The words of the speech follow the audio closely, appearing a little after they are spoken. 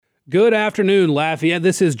Good afternoon, Lafayette.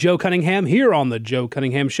 This is Joe Cunningham here on the Joe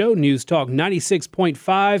Cunningham Show, News Talk 96.5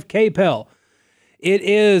 KPEL. It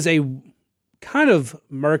is a kind of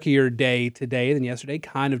murkier day today than yesterday,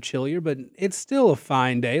 kind of chillier, but it's still a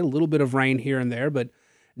fine day. A little bit of rain here and there, but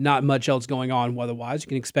not much else going on weather-wise. You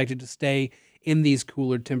can expect it to stay in these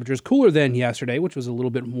cooler temperatures, cooler than yesterday, which was a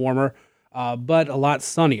little bit warmer, but a lot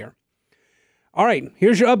sunnier. All right,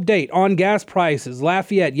 here's your update on gas prices.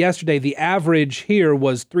 Lafayette, yesterday, the average here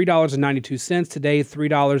was $3.92. Today,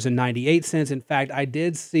 $3.98. In fact, I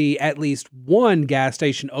did see at least one gas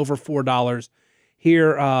station over $4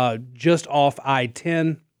 here just off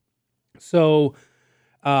I-10. So,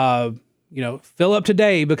 fill up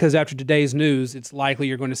today because after today's news, it's likely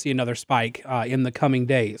you're going to see another spike in the coming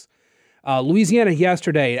days. Louisiana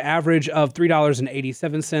yesterday, average of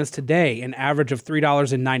 $3.87. Today, an average of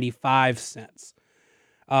 $3.95.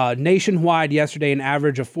 Nationwide yesterday, an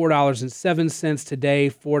average of $4.07.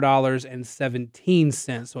 Today,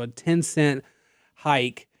 $4.17. So a 10-cent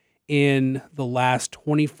hike in the last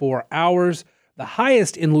 24 hours. The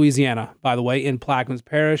highest in Louisiana, by the way, in Plaquemines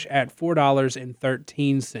Parish at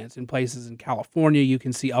 $4.13. In places in California, you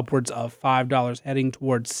can see upwards of $5 heading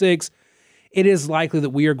towards $6. It is likely that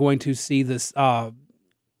we are going to see this, the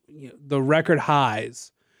record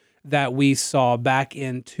highs that we saw back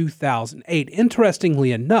in 2008.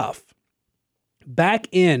 Interestingly enough, back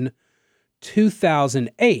in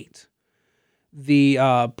 2008,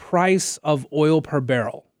 the price of oil per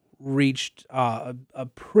barrel reached a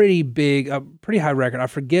pretty high record. I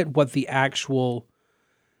forget what the actual.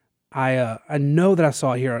 I know that I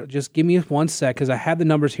saw it here. Just give me one sec because I had the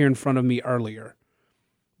numbers here in front of me earlier,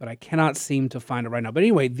 but I cannot seem to find it right now. But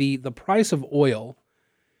anyway, the price of oil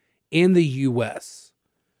in the U.S.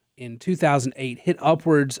 in 2008 hit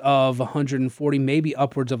upwards of $140, maybe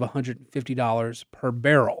upwards of $150 per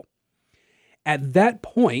barrel. At that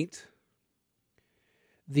point,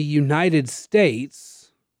 the United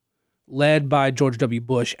States, led by George W.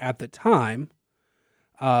 Bush at the time,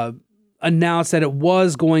 announced that it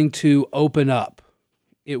was going to open up.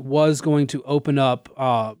 It was going to open up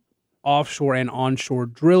offshore and onshore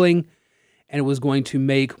drilling, and it was going to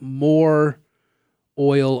make more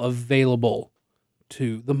oil available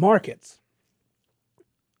to the markets.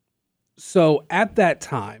 So at that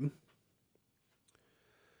time,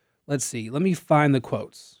 let's see, let me find the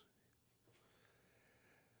quotes.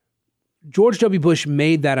 George W. Bush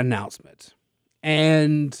made that announcement,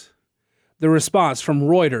 and the response from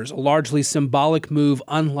Reuters, a largely symbolic move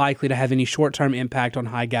unlikely to have any short-term impact on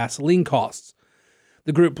high gasoline costs.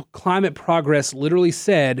 The group Climate Progress literally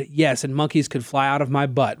said, yes, and monkeys could fly out of my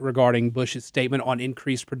butt regarding Bush's statement on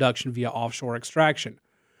increased production via offshore extraction.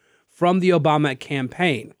 From the Obama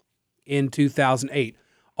campaign in 2008,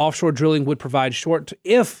 offshore drilling would provide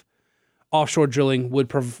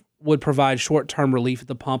would provide short-term relief at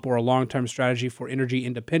the pump or a long-term strategy for energy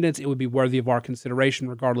independence, it would be worthy of our consideration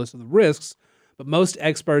regardless of the risks. But most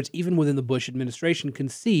experts, even within the Bush administration,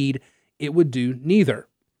 concede it would do neither.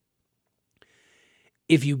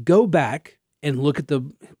 If you go back and look at the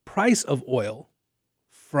price of oil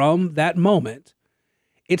from that moment,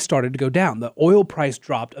 it started to go down. The oil price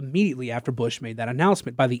dropped immediately after Bush made that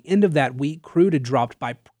announcement. By the end of that week, crude had dropped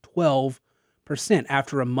by 12%.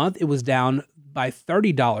 After a month, it was down by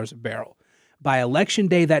 $30 a barrel. By Election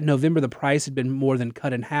Day that November, the price had been more than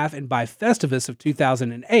cut in half, and by Festivus of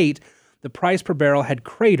 2008, the price per barrel had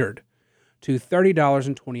cratered to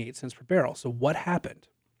 $30.28 per barrel. So what happened?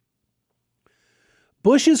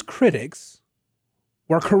 Bush's critics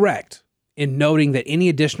were correct in noting that any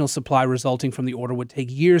additional supply resulting from the order would take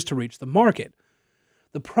years to reach the market.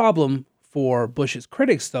 The problem for Bush's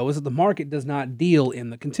critics, though, is that the market does not deal in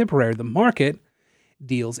the contemporary. The market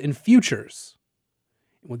deals in futures.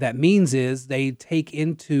 What that means is they take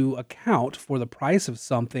into account for the price of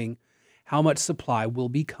something how much supply will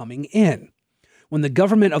be coming in. When the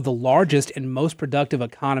government of the largest and most productive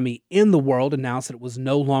economy in the world announced that it was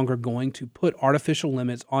no longer going to put artificial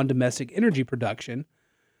limits on domestic energy production,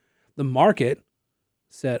 the market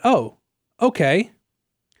said, oh, okay.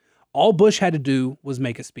 All Bush had to do was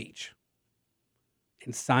make a speech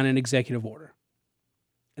and sign an executive order.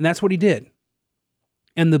 And that's what he did.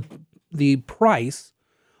 And the price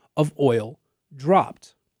of oil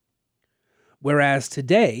dropped. Whereas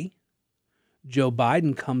today, Joe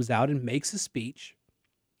Biden comes out and makes a speech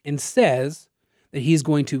and says that he's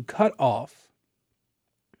going to cut off,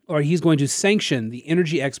 or he's going to sanction the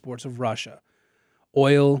energy exports of Russia.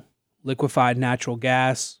 Oil, liquefied natural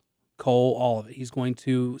gas, coal, all of it. He's going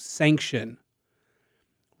to sanction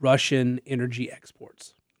Russian energy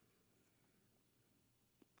exports.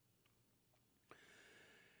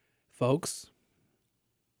 Folks,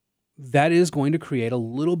 that is going to create a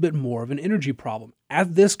little bit more of an energy problem.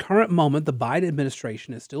 At this current moment, the Biden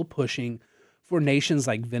administration is still pushing for nations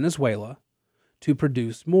like Venezuela to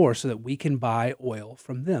produce more so that we can buy oil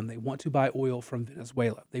from them. They want to buy oil from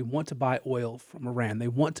Venezuela. They want to buy oil from Iran. They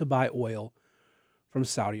want to buy oil from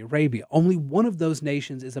Saudi Arabia. Only one of those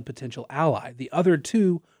nations is a potential ally. The other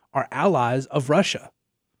two are allies of Russia.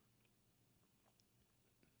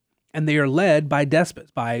 And they are led by despots,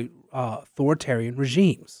 by authoritarian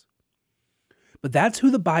regimes. But that's who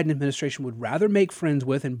the Biden administration would rather make friends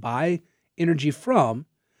with and buy energy from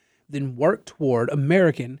than work toward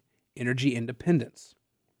American energy independence.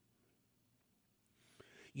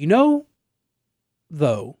 You know,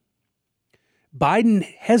 though, Biden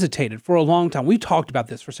hesitated for a long time. We've talked about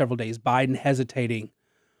this for several days. Biden hesitating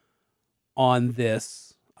on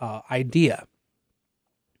this idea.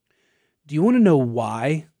 Do you want to know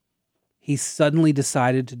why he suddenly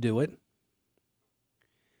decided to do it?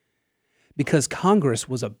 Because Congress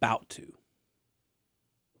was about to.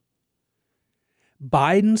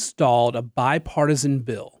 Biden stalled a bipartisan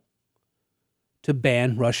bill to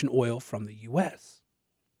ban Russian oil from the U.S.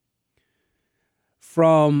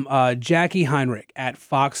 From Jackie Heinrich at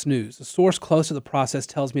Fox News, a source close to the process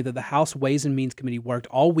tells me that the House Ways and Means Committee worked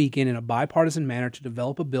all weekend in a bipartisan manner to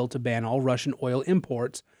develop a bill to ban all Russian oil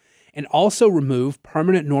imports and also remove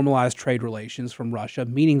permanent normalized trade relations from Russia,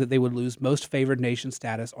 meaning that they would lose most favored nation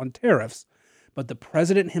status on tariffs. But the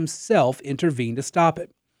president himself intervened to stop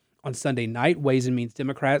it. On Sunday night, Ways and Means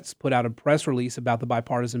Democrats put out a press release about the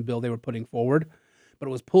bipartisan bill they were putting forward, but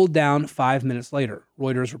it was pulled down 5 minutes later.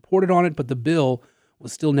 Reuters reported on it, but the bill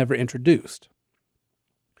was still never introduced.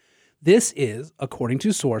 This is, according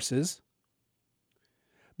to sources,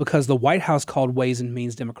 because the White House called Ways and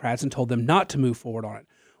Means Democrats and told them not to move forward on it.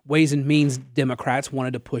 Ways and Means Democrats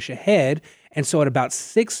wanted to push ahead, and so at about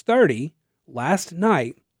 6:30 last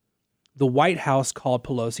night, the White House called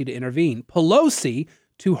Pelosi to intervene. Pelosi,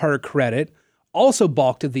 to her credit, also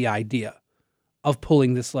balked at the idea of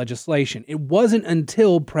pulling this legislation. It wasn't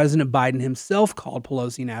until President Biden himself called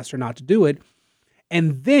Pelosi and asked her not to do it,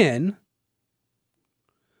 and then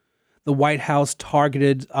the White House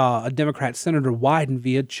targeted a Democrat, Senator Wyden,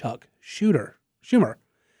 via Chuck Schumer,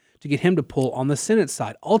 to get him to pull on the Senate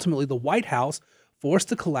side. Ultimately, the White House forced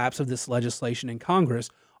the collapse of this legislation in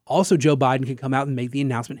Congress. Also, Joe Biden can come out and make the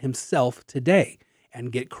announcement himself today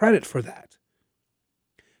and get credit for that.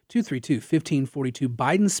 232-1542,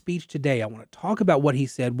 Biden's speech today. I want to talk about what he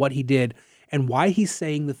said, what he did, and why he's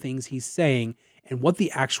saying the things he's saying, and what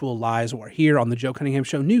the actual lies are here on the Joe Cunningham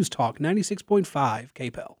Show, News Talk 96.5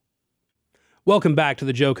 KPEL. Welcome back to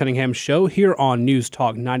the Joe Cunningham Show here on News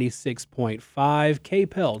Talk 96.5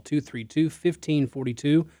 KPEL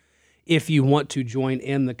 232-1542 if you want to join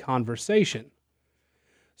in the conversation.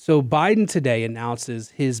 So Biden today announces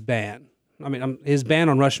his ban. His ban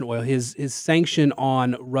on Russian oil, his sanction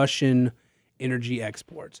on Russian energy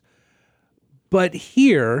exports. But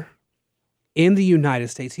here in the United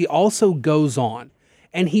States, he also goes on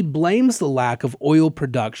and he blames the lack of oil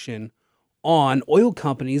production on oil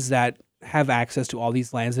companies that have access to all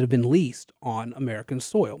these lands that have been leased on American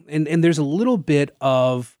soil. And there's a little bit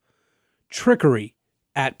of trickery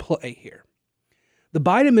at play here. The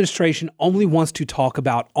Biden administration only wants to talk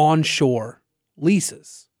about onshore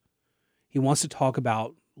leases. He wants to talk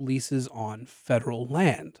about leases on federal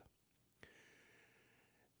land.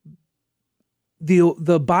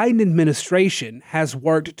 The Biden administration has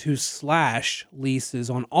worked to slash leases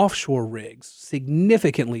on offshore rigs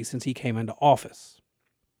significantly since he came into office.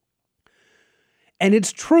 And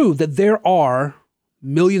it's true that there are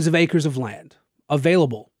millions of acres of land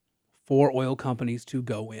available for oil companies to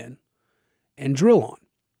go in and drill on.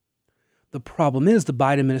 The problem is the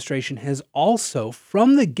Biden administration has also,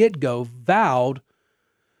 from the get-go, vowed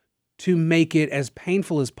to make it as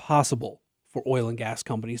painful as possible for oil and gas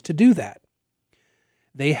companies to do that.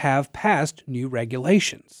 They have passed new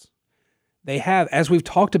regulations. They have, as we've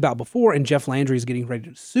talked about before, and Jeff Landry is getting ready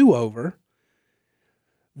to sue over,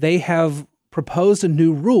 they have proposed a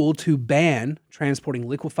new rule to ban transporting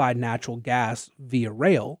liquefied natural gas via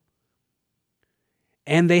rail.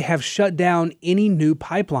 And they have shut down any new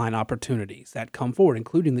pipeline opportunities that come forward,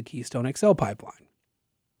 including the Keystone XL pipeline.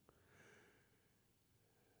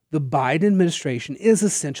 The Biden administration is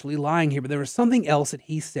essentially lying here, but there was something else that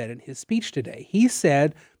he said in his speech today. He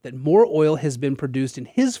said that more oil has been produced in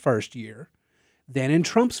his first year than in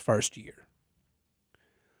Trump's first year,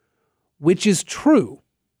 which is true.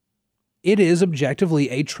 It is objectively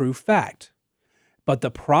a true fact. But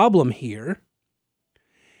the problem here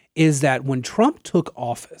is that when Trump took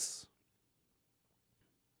office,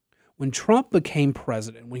 when Trump became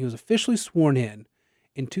president, when he was officially sworn in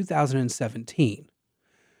in 2017.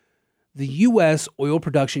 The U.S. oil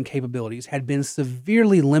production capabilities had been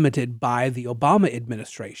severely limited by the Obama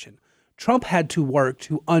administration. Trump had to work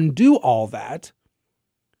to undo all that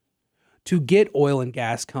to get oil and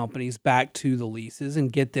gas companies back to the leases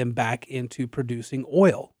and get them back into producing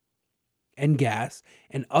oil and gas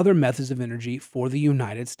and other methods of energy for the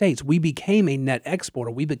United States. We became a net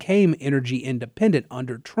exporter. We became energy independent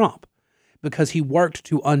under Trump because he worked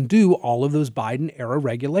to undo all of those Biden-era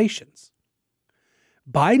regulations.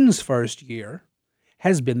 Biden's first year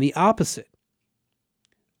has been the opposite.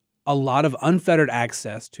 A lot of unfettered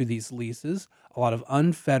access to these leases, a lot of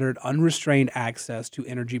unfettered, unrestrained access to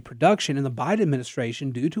energy production in the Biden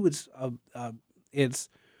administration due to its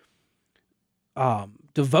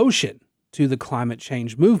devotion to the climate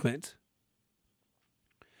change movement.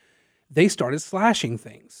 They started slashing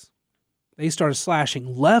things. They started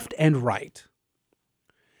slashing left and right.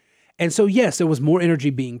 And so, yes, there was more energy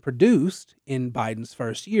being produced in Biden's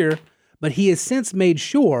first year, but he has since made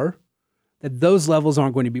sure that those levels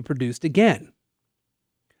aren't going to be produced again.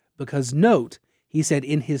 Because note, he said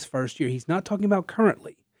in his first year, he's not talking about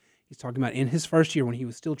currently. He's talking about in his first year when he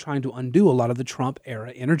was still trying to undo a lot of the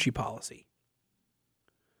Trump-era energy policy.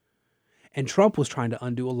 And Trump was trying to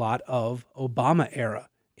undo a lot of Obama-era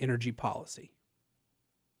energy policy.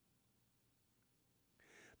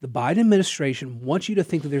 The Biden administration wants you to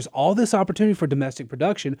think that there's all this opportunity for domestic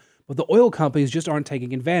production, but the oil companies just aren't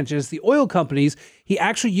taking advantage. As the oil companies, he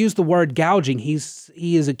actually used the word gouging. He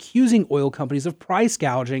is accusing oil companies of price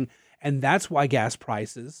gouging, and that's why gas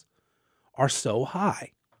prices are so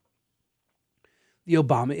high. The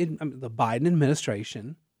Biden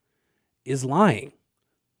administration is lying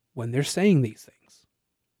when they're saying these things.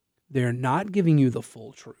 They're not giving you the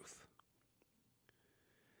full truth.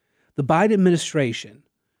 The Biden administration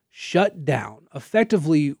shut down,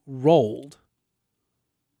 effectively rolled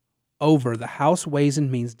over the House Ways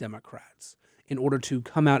and Means Democrats in order to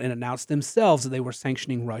come out and announce themselves that they were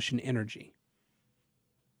sanctioning Russian energy.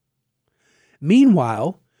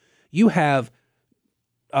 Meanwhile, you have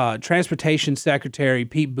Transportation Secretary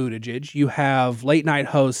Pete Buttigieg, you have late night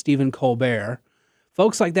host Stephen Colbert,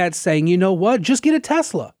 folks like that saying, you know what, just get a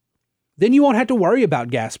Tesla. Then you won't have to worry about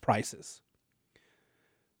gas prices.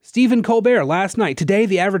 Stephen Colbert last night, today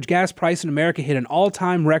the average gas price in America hit an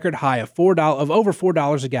all-time record high of over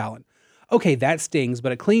 $4 a gallon. Okay, that stings,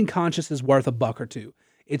 but a clean conscience is worth $1 or $2.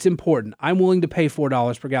 It's important. I'm willing to pay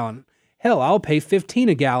 $4 per gallon. Hell, I'll pay $15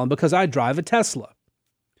 a gallon because I drive a Tesla.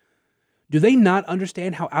 Do they not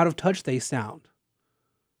understand how out of touch they sound?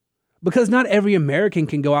 Because not every American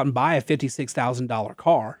can go out and buy a $56,000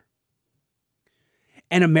 car.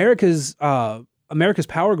 And America's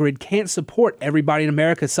power grid can't support everybody in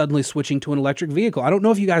America suddenly switching to an electric vehicle. I don't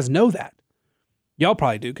know if you guys know that. Y'all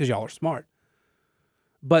probably do because y'all are smart.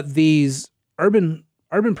 But these urban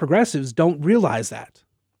progressives don't realize that.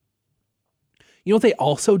 You know what they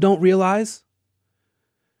also don't realize?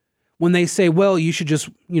 When they say, well, you should just,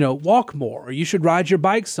 walk more, or you should ride your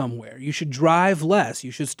bike somewhere, you should drive less, you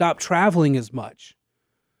should stop traveling as much.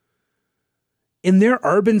 In their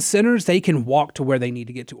urban centers, they can walk to where they need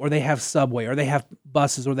to get to, or they have subway, or they have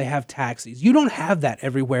buses, or they have taxis. You don't have that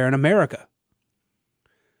everywhere in America.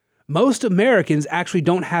 Most Americans actually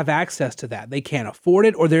don't have access to that. They can't afford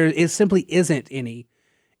it, or it simply isn't any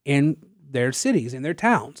in their cities, in their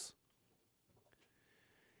towns.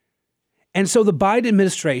 And so the Biden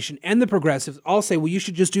administration and the progressives all say, well, you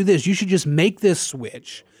should just do this. You should just make this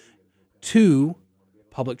switch to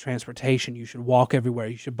public transportation. You should walk everywhere.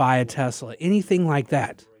 You should buy a Tesla, anything like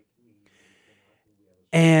that.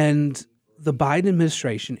 And the Biden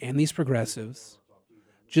administration and these progressives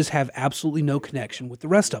just have absolutely no connection with the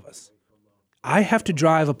rest of us. I have to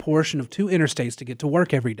drive a portion of 2 interstates to get to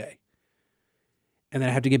work every day. And then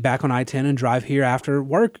I have to get back on I-10 and drive here after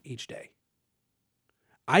work each day.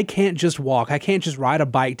 I can't just walk. I can't just ride a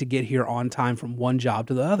bike to get here on time from one job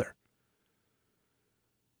to the other.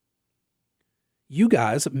 You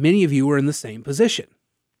guys, many of you are in the same position.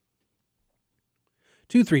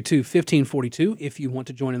 232-1542 if you want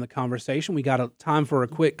to join in the conversation. We got a time for a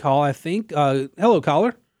quick call, I think. Hello,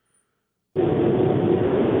 caller.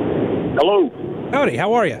 Hello. Howdy,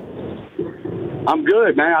 how are you? I'm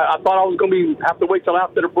good, man. I thought I was going to have to wait till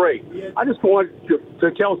after the break. I just wanted to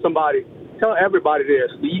tell everybody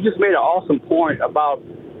this. You just made an awesome point about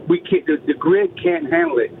the grid can't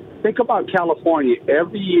handle it. Think about California.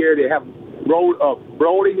 Every year they have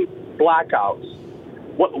rolling blackouts.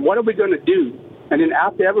 What are we going to do? And then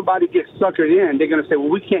after everybody gets suckered in, they're going to say, well,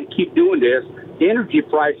 we can't keep doing this. The energy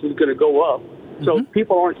price is going to go up. So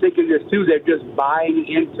people aren't thinking this, too. They're just buying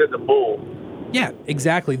into the bull. Yeah,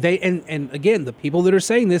 exactly. And again, the people that are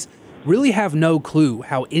saying this really have no clue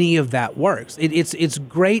how any of that works. It's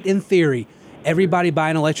great in theory. Everybody buy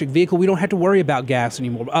an electric vehicle. We don't have to worry about gas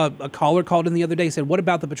anymore. A caller called in the other day, said, "What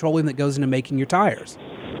about the petroleum that goes into making your tires?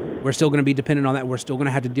 We're still going to be dependent on that. We're still going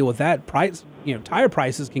to have to deal with that. Tire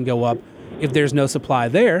prices can go up if there's no supply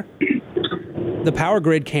there. The power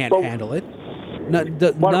grid can't handle it.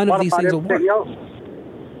 None of these things will work."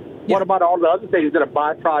 What about all the other things that are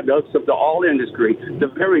byproducts of the oil industry?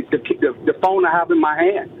 The phone I have in my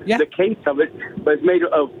hand, the case of it is made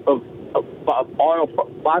of oil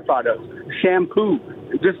byproducts. Shampoo,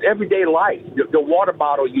 just everyday life. The water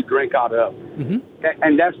bottle you drink out of,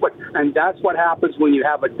 and that's what happens when you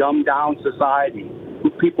have a dumbed down society.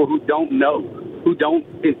 People who don't know, who don't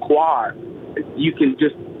inquire. You can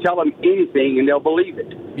just tell them anything and they'll believe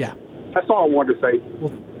it. Yeah, that's all I wanted to say.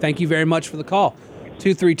 Well, thank you very much for the call.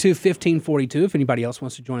 232-1542. If anybody else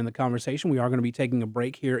wants to join in the conversation, we are going to be taking a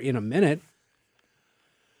break here in a minute.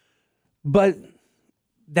 But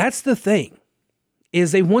that's the thing,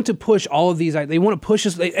 is they want to push all of these. They want to push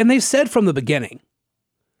us, and they've said from the beginning.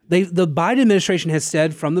 The Biden administration has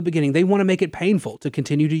said from the beginning they want to make it painful to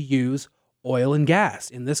continue to use oil and gas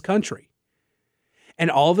in this country. And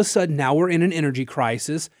all of a sudden, now we're in an energy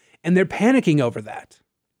crisis, and they're panicking over that.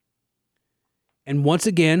 And once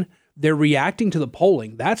again, they're reacting to the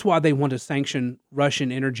polling. That's why they want to sanction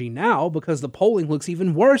Russian energy now, because the polling looks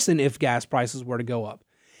even worse than if gas prices were to go up.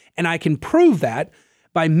 And I can prove that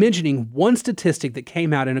by mentioning one statistic that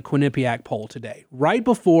came out in a Quinnipiac poll today, right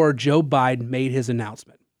before Joe Biden made his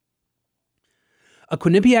announcement. A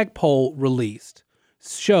Quinnipiac poll released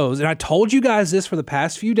shows, and I told you guys this for the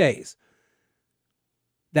past few days,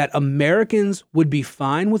 that Americans would be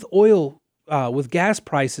fine with with gas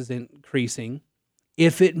prices increasing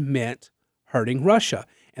if it meant hurting Russia.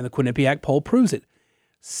 And the Quinnipiac poll proves it.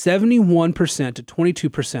 71% to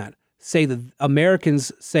 22% say that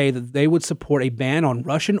Americans say that they would support a ban on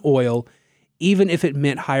Russian oil even if it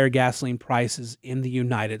meant higher gasoline prices in the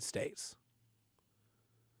United States.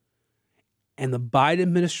 And the Biden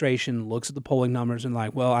administration looks at the polling numbers and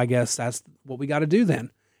like, well, I guess that's what we got to do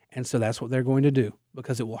then. And so that's what they're going to do,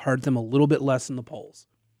 because it will hurt them a little bit less in the polls.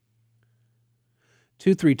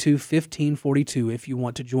 232-1542 if you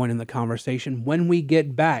want to join in the conversation. When we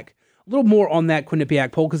get back, a little more on that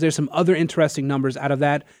Quinnipiac poll, because there's some other interesting numbers out of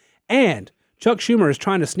that. And Chuck Schumer is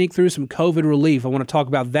trying to sneak through some COVID relief. I want to talk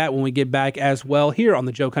about that when we get back as well here on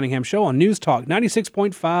the Joe Cunningham Show on News Talk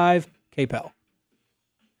 96.5 KPEL.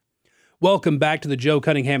 Welcome back to the Joe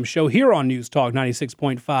Cunningham Show here on News Talk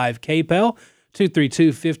 96.5 KPEL.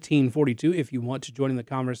 232-1542 if you want to join in the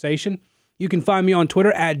conversation. You can find me on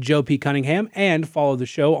Twitter at Joe P. Cunningham and follow the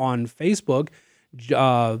show on Facebook,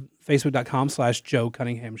 facebook.com/Joe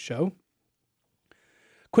Cunningham Show.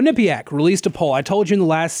 Quinnipiac released a poll. I told you in the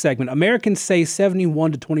last segment, Americans say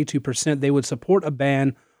 71 to 22% they would support a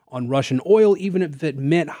ban on Russian oil, even if it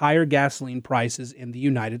meant higher gasoline prices in the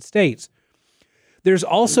United States. There's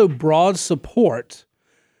also broad support,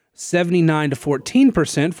 79 to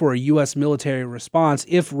 14% for a U.S. military response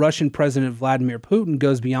if Russian President Vladimir Putin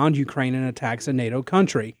goes beyond Ukraine and attacks a NATO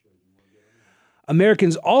country.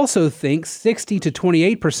 Americans also think 60 to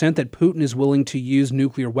 28% that Putin is willing to use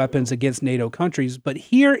nuclear weapons against NATO countries. But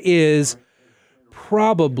here is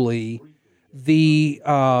probably the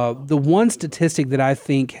one statistic that I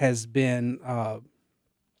think has been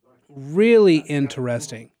really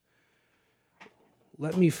interesting.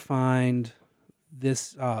 Let me find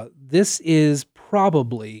this. This is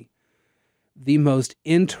probably the most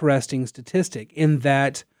interesting statistic, in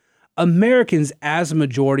that Americans, as a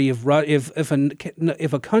majority, if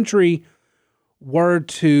a country were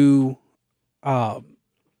to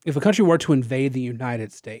invade the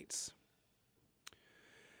United States,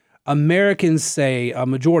 Americans say, a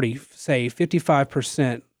majority say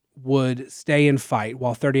 55% would stay and fight,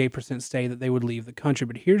 while 38% say that they would leave the country.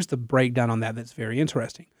 But here's the breakdown on that that's very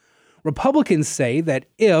interesting. Republicans say that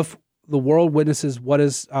if the world witnesses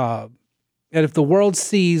and if the world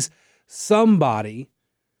sees somebody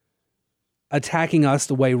attacking us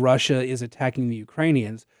the way Russia is attacking the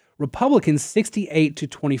Ukrainians, Republicans 68 to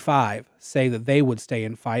 25 say that they would stay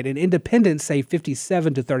and fight, and independents say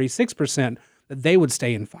 57 to 36% that they would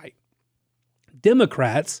stay and fight.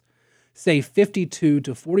 Democrats say 52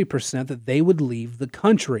 to 40% that they would leave the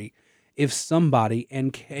country if somebody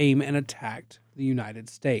came and attacked the United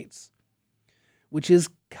States, which is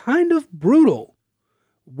kind of brutal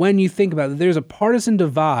when you think about it. There's a partisan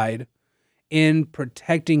divide in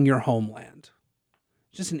protecting your homeland.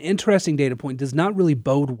 Just an interesting data point. Does not really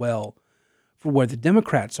bode well for where the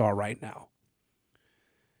Democrats are right now.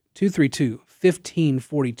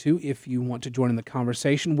 232-1542 if you want to join in the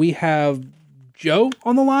conversation. We have Joe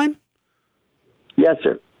on the line. Yes,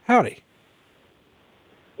 sir. Howdy.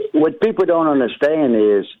 What people don't understand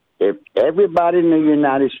is if everybody in the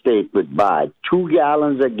United States would buy 2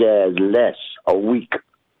 gallons of gas less a week,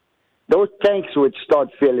 those tanks would start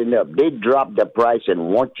filling up. They'd drop the price and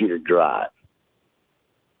want you to drive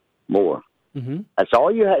more. Mm-hmm. That's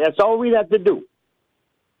all we'd have to do.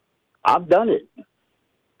 I've done it.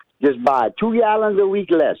 Just buy 2 gallons a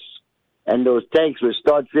week less, and those tanks would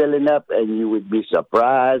start filling up, and you would be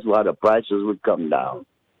surprised why the prices would come down.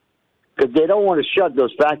 Because they don't want to shut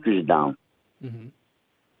those factories down. Mm-hmm.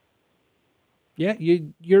 Yeah,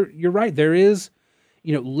 you're right. There is,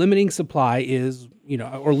 limiting supply is,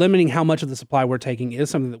 or limiting how much of the supply we're taking is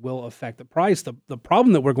something that will affect the price. The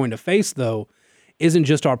problem that we're going to face, though, isn't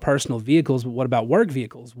just our personal vehicles, but what about work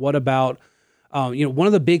vehicles? What about, one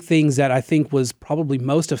of the big things that I think was probably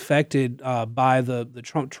most affected by the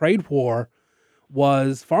Trump trade war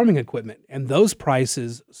was farming equipment, and those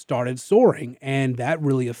prices started soaring, and that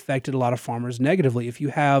really affected a lot of farmers negatively. If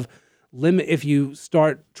you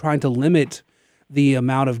start trying to limit the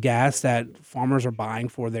amount of gas that farmers are buying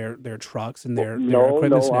for their trucks and their equipment.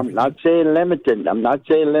 No, I'm not saying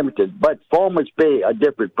limited, but farmers pay a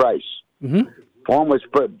different price. Mm-hmm.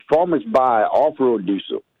 Farmers buy off-road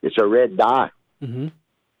diesel. It's a red dye. Mm-hmm.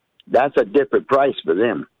 That's a different price for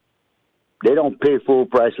them. They don't pay full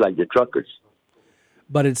price like the truckers.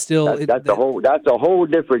 But it's still that's a whole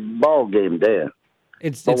different ball game there.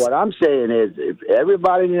 What I'm saying is, if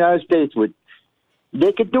everybody in the United States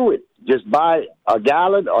they could do it. Just buy a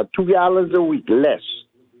gallon or 2 gallons a week less.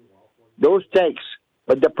 Those tanks.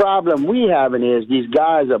 But the problem we having is these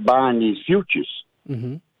guys are buying these futures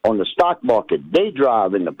mm-hmm. on the stock market. They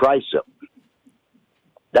driving the price up.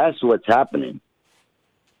 That's what's happening.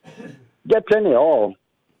 Get plenty of oil,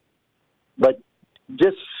 but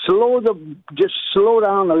just slow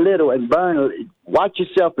down a little and watch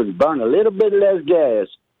yourself and burn a little bit less gas.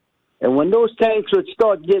 And when those tanks would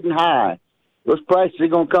start getting high, those prices are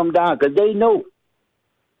going to come down because they know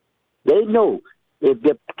if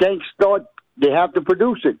the tanks start, they have to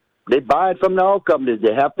produce it. They buy it from the oil companies.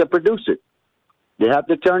 They have to produce it. They have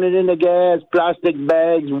to turn it into gas, plastic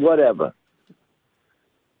bags, whatever.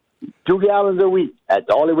 2 gallons a week. That's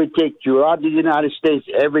all it would take throughout the United States,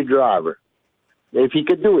 every driver. If he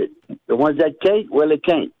could do it. The ones that can't, well, it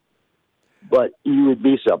can't. But you would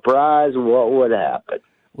be surprised what would happen.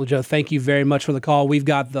 Well, Joe, thank you very much for the call. We've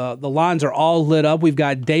got the lines are all lit up. We've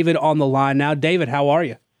got David on the line now. David, how are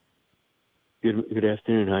you? Good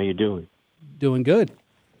afternoon. How you doing? Doing good.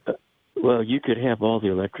 Well, you could have all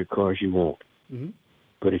the electric cars you want. Mm-hmm.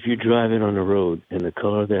 But if you drive it on the road and the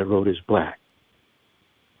color of that road is black,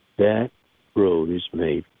 that road is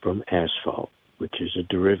made from asphalt, which is a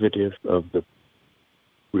derivative of the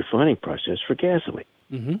refining process for gasoline.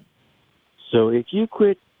 Mm-hmm. So if you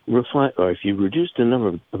quit if you reduce the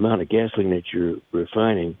amount of gasoline that you're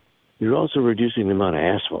refining, you're also reducing the amount of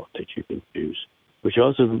asphalt that you can use, which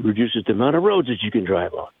also reduces the amount of roads that you can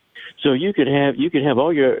drive on. So you could have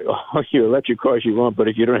all your electric cars you want, but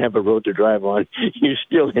if you don't have a road to drive on, you're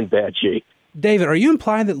still in bad shape. David, are you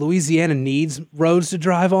implying that Louisiana needs roads to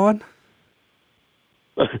drive on?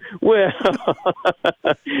 Well,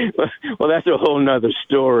 that's a whole nother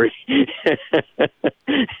story.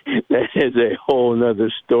 That is a whole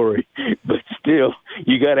nother story. But still,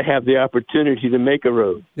 you got to have the opportunity to make a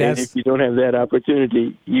road. And if you don't have that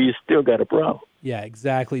opportunity, you still got a problem. Yeah,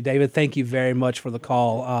 exactly. David, thank you very much for the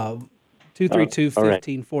call.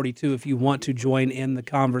 232-1542 if you want to join in the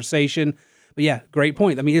conversation. But yeah, great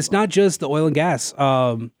point. I mean, it's not just the oil and gas.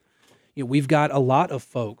 We've got a lot of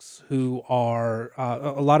folks who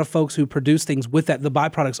produce things with the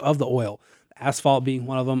byproducts of the oil. Asphalt being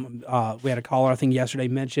one of them. We had a caller, I think yesterday,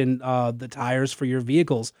 mentioned the tires for your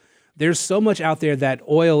vehicles. There's so much out there that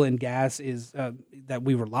oil and gas is that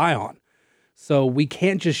we rely on. So we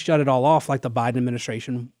can't just shut it all off like the Biden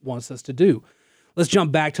administration wants us to do. Let's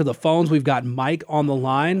jump back to the phones. We've got Mike on the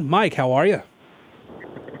line. Mike, how are you?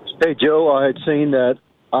 Hey, Joe, I had seen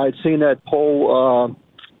that poll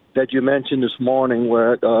that you mentioned this morning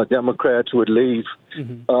where Democrats would leave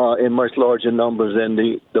in much larger numbers than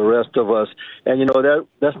the rest of us. And,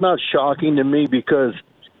 that's not shocking to me because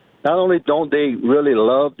not only don't they really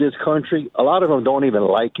love this country, a lot of them don't even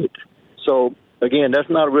like it. So, again, that's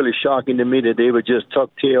not really shocking to me that they would just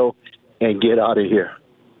tuck tail and get out of here.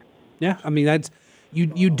 Yeah, I mean, that's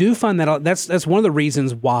you do find that that's one of the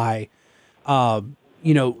reasons why,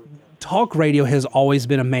 talk radio has always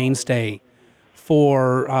been a mainstay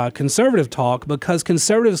for conservative talk, because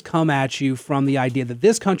conservatives come at you from the idea that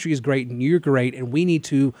this country is great and you're great and we need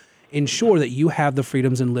to ensure that you have the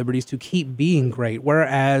freedoms and liberties to keep being great.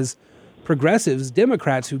 Whereas progressives,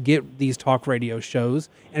 Democrats who get these talk radio shows,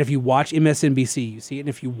 and if you watch MSNBC, you see it. And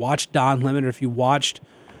if you watch Don Lemon, or if you watched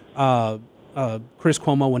Chris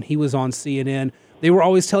Cuomo when he was on CNN, they were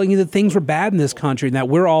always telling you that things were bad in this country and that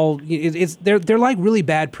we're all, they're like really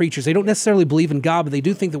bad preachers. They don't necessarily believe in God, but they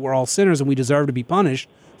do think that we're all sinners and we deserve to be punished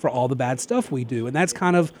for all the bad stuff we do. And that's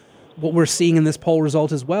kind of what we're seeing in this poll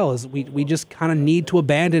result as well, is we just kind of need to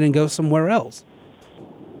abandon and go somewhere else.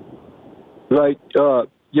 Right.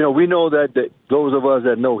 We know that those of us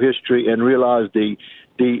that know history and realize the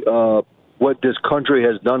what this country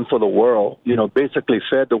has done for the world, basically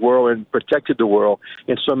fed the world and protected the world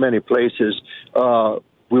in so many places.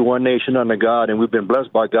 We're one nation under God, and we've been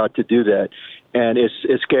blessed by God to do that. And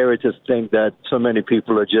it's scary to think that so many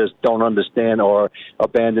people are just don't understand or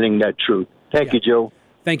abandoning that truth. Thank you, Joe.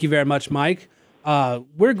 Thank you very much, Mike.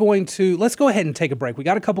 Let's go ahead and take a break. We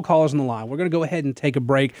got a couple callers on the line. We're going to go ahead and take a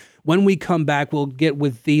break. When we come back, we'll get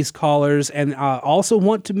with these callers, and also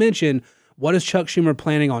want to mention, what is Chuck Schumer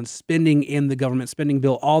planning on spending in the government spending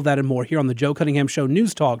bill? All that and more here on the Joe Cunningham Show,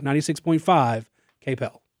 News Talk 96.5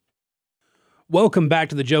 KPEL. Welcome back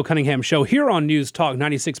to the Joe Cunningham Show here on News Talk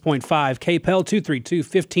 96.5 KPEL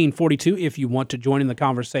 232-1542 if you want to join in the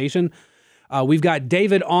conversation. We've got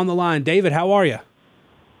David on the line. David, how are you?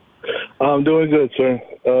 I'm doing good, sir.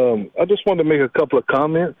 I just wanted to make a couple of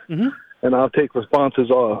comments, and I'll take responses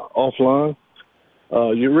offline.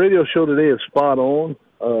 Your radio show today is spot on.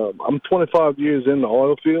 I'm 25 years in the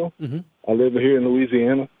oil field. I live here in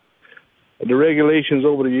Louisiana. The regulations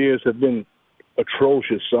over the years have been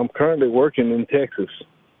atrocious. So I'm currently working in Texas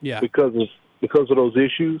because of those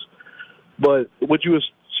issues. But what you were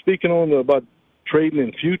speaking on about trading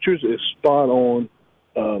in futures is spot on.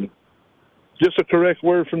 Just a correct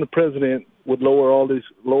word from the president would lower all these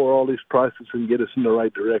prices and get us in the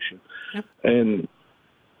right direction. Yep. And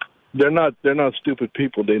they're not stupid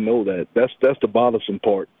people. They know that. That's the bothersome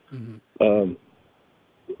part.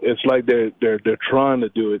 It's like they're trying to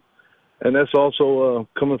do it, and that's also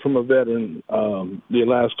coming from a veteran. The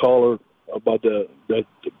last caller about the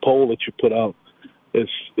poll that you put out.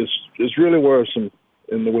 It's really worrisome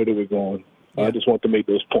in the way that we're going. Yeah. I just want to make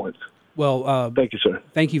those points. Well, thank you, sir.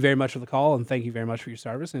 Thank you very much for the call, and thank you very much for your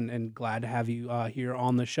service, and glad to have you here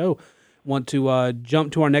on the show. Want to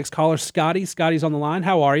jump to our next caller, Scotty. Scotty's on the line.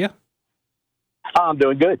 How are you? I'm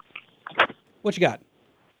doing good. What you got?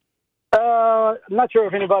 I'm not sure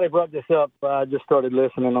if anybody brought this up. I just started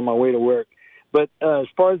listening on my way to work. But as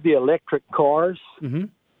far as the electric cars,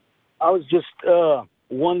 I was just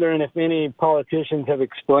wondering if any politicians have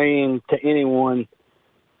explained to anyone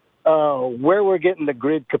where we're getting the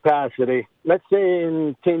grid capacity. Let's say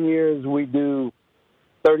in 10 years we do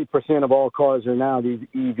 30% of all cars are now these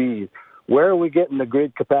EVs. Where are we getting the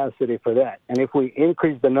grid capacity for that? And if we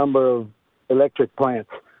increase the number of electric plants,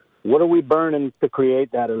 what are we burning to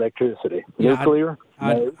create that electricity? Nuclear?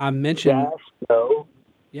 I mentioned gas? No.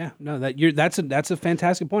 Yeah, no. That's a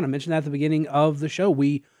fantastic point. I mentioned that at the beginning of the show.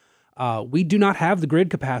 We do not have the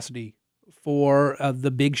grid capacity for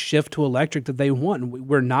the big shift to electric that they want.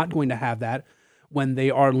 We're not going to have that when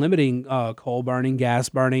they are limiting coal burning, gas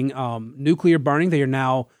burning, nuclear burning. They are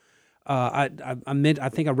now. I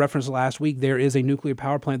think I referenced last week. There is a nuclear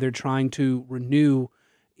power plant they're trying to renew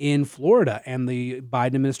in Florida, and the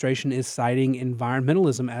Biden administration is citing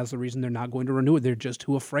environmentalism as the reason they're not going to renew it. They're just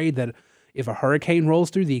too afraid that if a hurricane rolls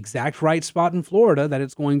through the exact right spot in Florida, that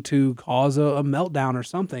it's going to cause a meltdown or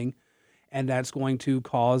something, and that's going to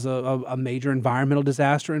cause a major environmental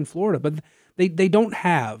disaster in Florida. But they don't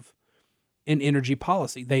have an energy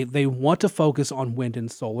policy. They want to focus on wind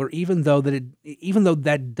and solar, even though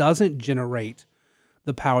that doesn't generate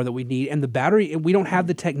the power that we need, and the battery. We don't have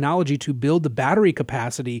the technology to build the battery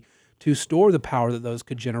capacity to store the power that those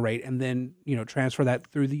could generate, and then transfer that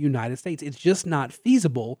through the United States. It's just not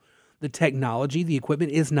feasible. The technology, the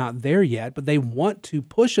equipment is not there yet, but they want to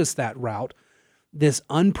push us that route, this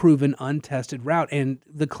unproven, untested route. And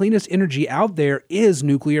the cleanest energy out there is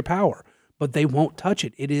nuclear power, but they won't touch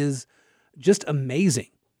it. It is just amazing.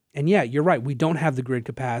 And yeah, you're right. We don't have the grid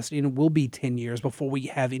capacity, and it will be 10 years before we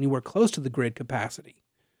have anywhere close to the grid capacity.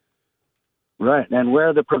 Right. And where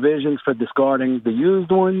are the provisions for discarding the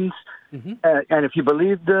used ones? And if you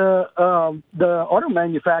believe the auto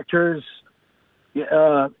manufacturers,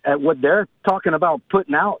 at what they're talking about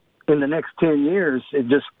putting out in the next 10 years, it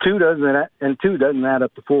just two doesn't add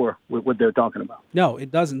up to four with what they're talking about. No,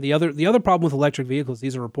 it doesn't. The other problem with electric vehicles,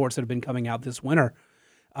 these are reports that have been coming out this winter.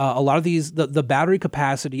 A lot of these, the battery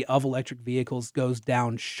capacity of electric vehicles goes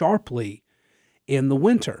down sharply in the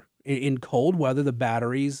winter. In cold weather, the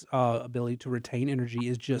battery's ability to retain energy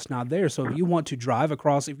is just not there. So if you want to if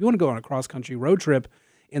you want to go on a cross-country road trip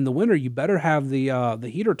in the winter, you better have the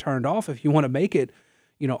heater turned off if you want to make it,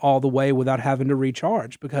 all the way without having to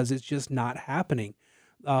recharge, because it's just not happening.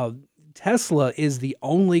 Tesla is the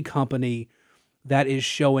only company that is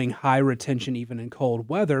showing high retention even in cold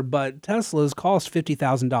weather, but Teslas cost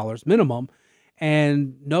 $50,000 minimum,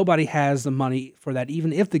 and nobody has the money for that.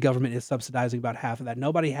 Even if the government is subsidizing about half of that,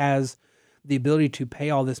 nobody has the ability to pay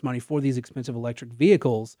all this money for these expensive electric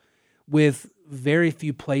vehicles, with very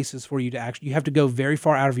few places for you to actually. You have to go very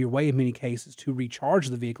far out of your way in many cases to recharge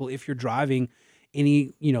the vehicle if you're driving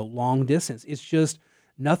any long distance. It's just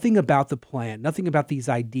nothing about the plan, nothing about these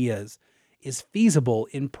ideas is feasible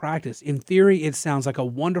in practice. In theory, it sounds like a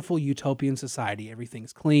wonderful utopian society.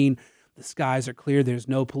 Everything's clean, the skies are clear, there's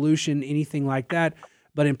no pollution, anything like that.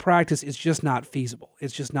 But in practice, it's just not feasible.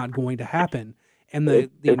 It's just not going to happen. And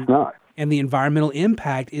it's not. And the environmental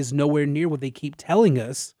impact is nowhere near what they keep telling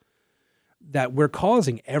us that we're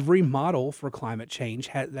causing. Every model for climate change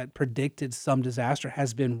that predicted some disaster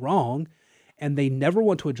has been wrong, and they never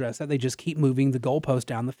want to address that. They just keep moving the goalpost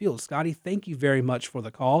down the field. Scotty, thank you very much for the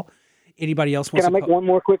call. Anybody else wants to make one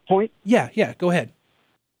more quick point? Yeah, go ahead.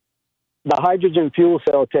 The hydrogen fuel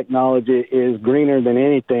cell technology is greener than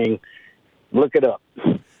anything. Look it up.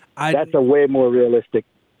 That's a way more realistic.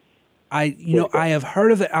 I have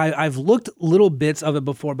heard of it. I've looked little bits of it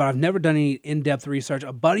before, but I've never done any in-depth research.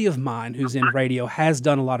 A buddy of mine who's in radio has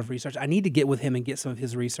done a lot of research. I need to get with him and get some of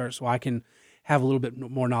his research so I can have a little bit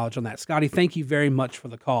more knowledge on that. Scotty, thank you very much for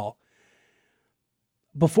the call.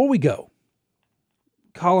 Before we go,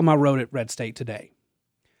 column I wrote at Red State today.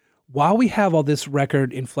 While we have all this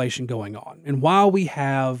record inflation going on, and while we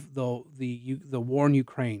have the war in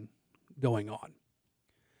Ukraine going on,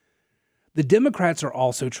 the Democrats are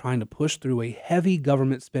also trying to push through a heavy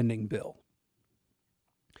government spending bill.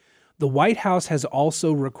 The White House has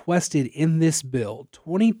also requested in this bill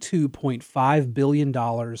 $22.5 billion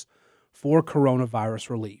for coronavirus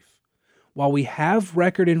relief. While we have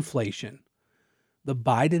record inflation, the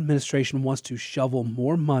Biden administration wants to shovel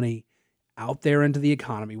more money out there into the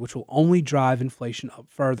economy, which will only drive inflation up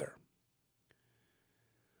further.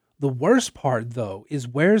 The worst part, though, is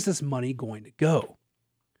where's this money going to go?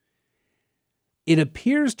 It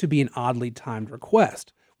appears to be an oddly timed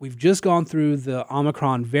request. We've just gone through the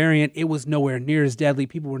Omicron variant. It was nowhere near as deadly.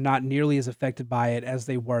 People were not nearly as affected by it as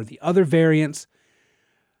they were the other variants.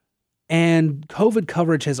 And COVID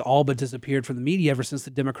coverage has all but disappeared from the media ever since the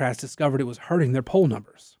Democrats discovered it was hurting their poll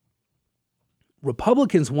numbers.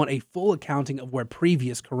 Republicans want a full accounting of where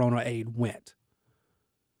previous corona aid went.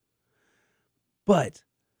 But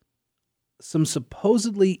some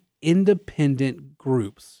supposedly independent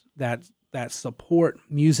groups that support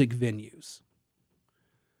music venues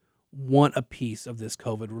want a piece of this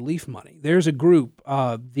COVID relief money. There's a group,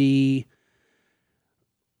 I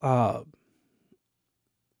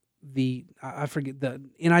forget, the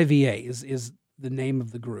NIVA is the name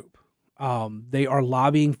of the group. They are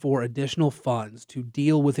lobbying for additional funds to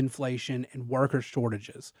deal with inflation and worker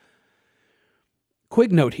shortages.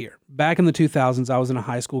 Quick note here. Back in the 2000s, I was in a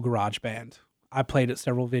high school garage band. I played at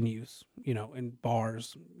several venues, in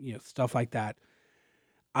bars, stuff like that.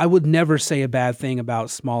 I would never say a bad thing about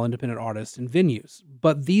small independent artists and venues.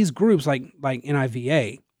 But these groups like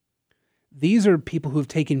NIVA, these are people who have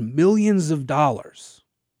taken millions of dollars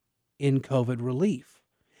in COVID relief.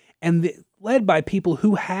 And led by people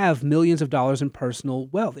who have millions of dollars in personal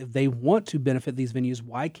wealth. If they want to benefit these venues,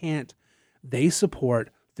 why can't they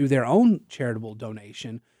support, through their own charitable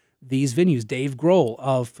donation, these venues? Dave Grohl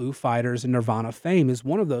of Foo Fighters and Nirvana fame is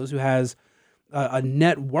one of those who has a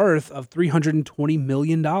net worth of $320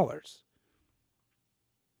 million.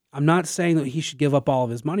 I'm not saying that he should give up all of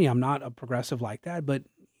his money. I'm not a progressive like that, but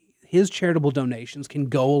his charitable donations can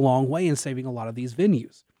go a long way in saving a lot of these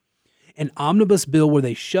venues. An omnibus bill where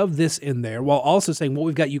they shove this in there while also saying, well,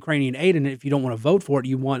 we've got Ukrainian aid, and if you don't want to vote for it,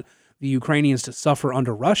 you want the Ukrainians to suffer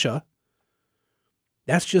under Russia.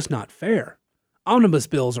 That's just not fair. Omnibus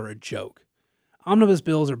bills are a joke. Omnibus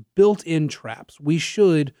bills are built-in traps. We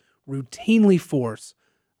should routinely force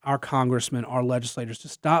our congressmen, our legislators, to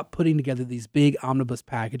stop putting together these big omnibus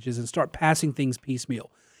packages and start passing things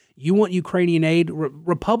piecemeal. You want Ukrainian aid?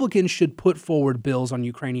 Republicans should put forward bills on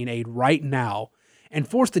Ukrainian aid right now and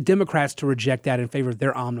force the Democrats to reject that in favor of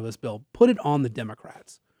their omnibus bill. Put it on the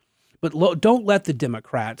Democrats. But don't let the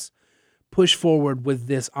Democrats push forward with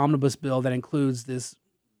this omnibus bill that includes this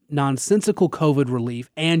nonsensical COVID relief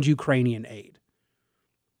and Ukrainian aid.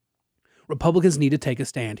 Republicans need to take a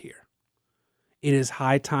stand here. It is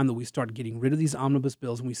high time that we start getting rid of these omnibus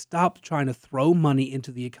bills and we stop trying to throw money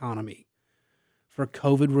into the economy for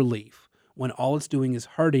COVID relief when all it's doing is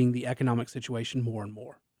hurting the economic situation more and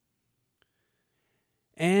more.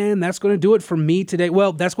 And that's going to do it for me today.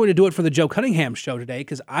 Well, that's going to do it for the Joe Cunningham Show today,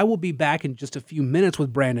 because I will be back in just a few minutes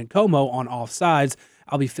with Brandon Como on Offsides.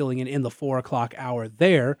 I'll be filling in the 4 o'clock hour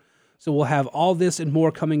there. So we'll have all this and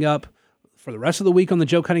more coming up for the rest of the week on the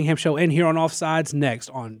Joe Cunningham Show and here on Offsides next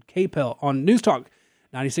on KPEL, on News Talk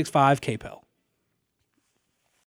 96.5 KPEL.